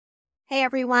Hey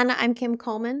everyone, I'm Kim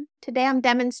Coleman. Today I'm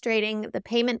demonstrating the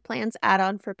Payment Plans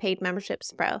add-on for Paid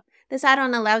Memberships Pro. This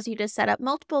add-on allows you to set up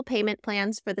multiple payment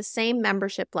plans for the same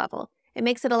membership level. It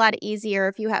makes it a lot easier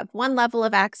if you have one level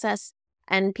of access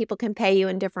and people can pay you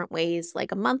in different ways,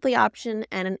 like a monthly option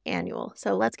and an annual.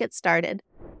 So let's get started.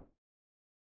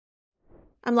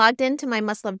 I'm logged into my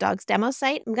Must Love Dogs demo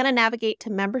site. I'm going to navigate to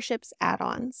Memberships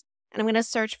Add-ons, and I'm going to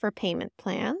search for Payment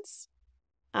Plans.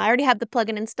 I already have the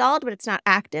plugin installed, but it's not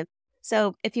active.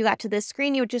 So if you got to this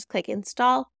screen, you would just click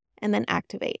Install and then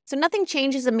Activate. So nothing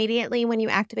changes immediately when you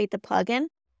activate the plugin,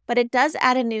 but it does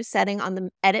add a new setting on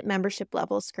the Edit Membership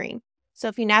Level screen. So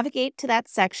if you navigate to that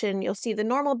section, you'll see the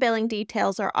normal billing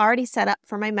details are already set up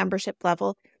for my membership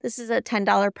level. This is a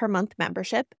 $10 per month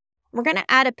membership. We're going to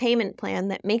add a payment plan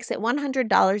that makes it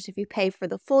 $100 if you pay for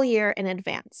the full year in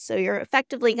advance. So you're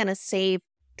effectively going to save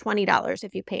 $20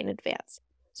 if you pay in advance.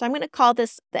 So I'm going to call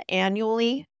this the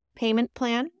annually payment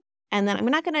plan. And then I'm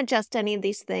not going to adjust any of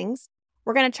these things.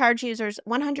 We're going to charge users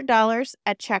 $100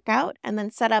 at checkout and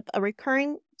then set up a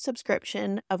recurring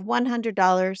subscription of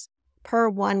 $100 per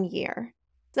 1 year.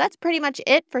 So that's pretty much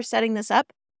it for setting this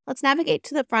up. Let's navigate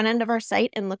to the front end of our site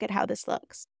and look at how this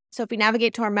looks. So if we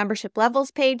navigate to our membership levels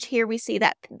page, here we see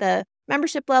that the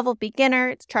membership level beginner,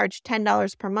 it's charged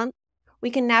 $10 per month.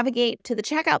 We can navigate to the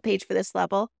checkout page for this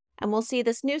level, and we'll see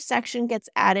this new section gets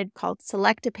added called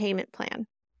Select a Payment Plan.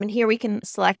 And here we can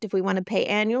select if we want to pay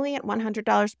annually at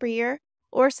 $100 per year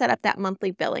or set up that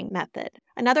monthly billing method.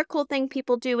 Another cool thing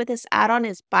people do with this add-on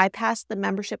is bypass the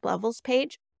membership levels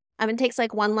page. It takes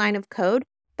like one line of code,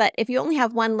 but if you only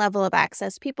have one level of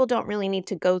access, people don't really need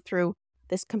to go through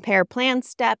this compare plan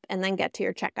step and then get to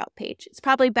your checkout page. It's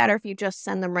probably better if you just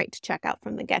send them right to checkout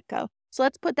from the get-go. So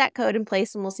let's put that code in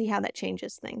place and we'll see how that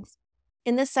changes things.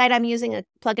 In this site, I'm using a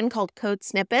plugin called Code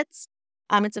Snippets.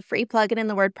 It's a free plugin in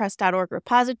the WordPress.org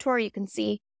repository. You can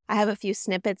see I have a few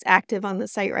snippets active on the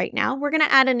site right now. We're going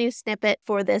to add a new snippet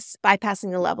for this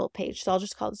bypassing the level page. So I'll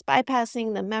just call this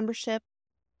bypassing the membership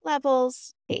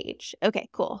levels page. Okay,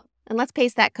 cool. And let's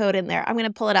paste that code in there. I'm going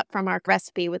to pull it up from our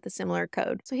recipe with a similar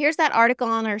code. So here's that article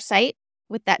on our site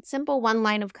with that simple one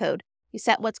line of code. You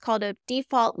set what's called a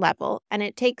default level, and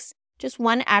it takes just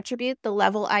one attribute, the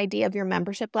level ID of your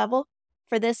membership level.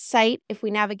 For this site, if we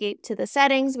navigate to the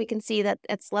settings, we can see that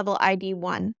it's level ID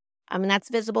 1. And that's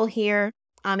visible here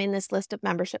in this list of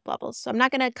membership levels. So I'm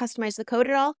not going to customize the code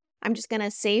at all. I'm just going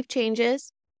to save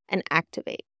changes and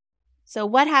activate. So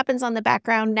what happens on the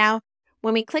background now?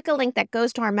 When we click a link that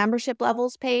goes to our membership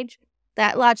levels page,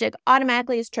 that logic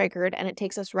automatically is triggered and it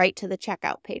takes us right to the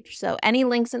checkout page. So any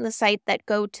links in the site that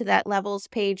go to that levels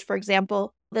page, for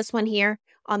example, this one here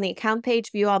on the account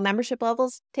page, view all membership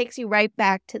levels, takes you right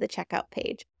back to the checkout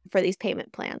page for these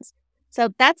payment plans. So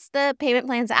that's the Payment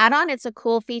Plans add-on. It's a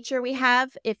cool feature we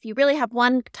have if you really have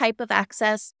one type of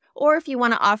access, or if you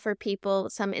want to offer people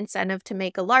some incentive to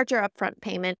make a larger upfront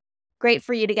payment. Great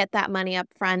for you to get that money up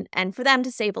front and for them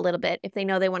to save a little bit if they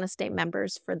know they want to stay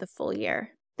members for the full year.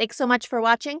 Thanks so much for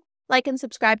watching. Like and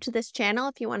subscribe to this channel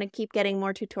if you want to keep getting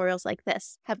more tutorials like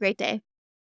this. Have a great day.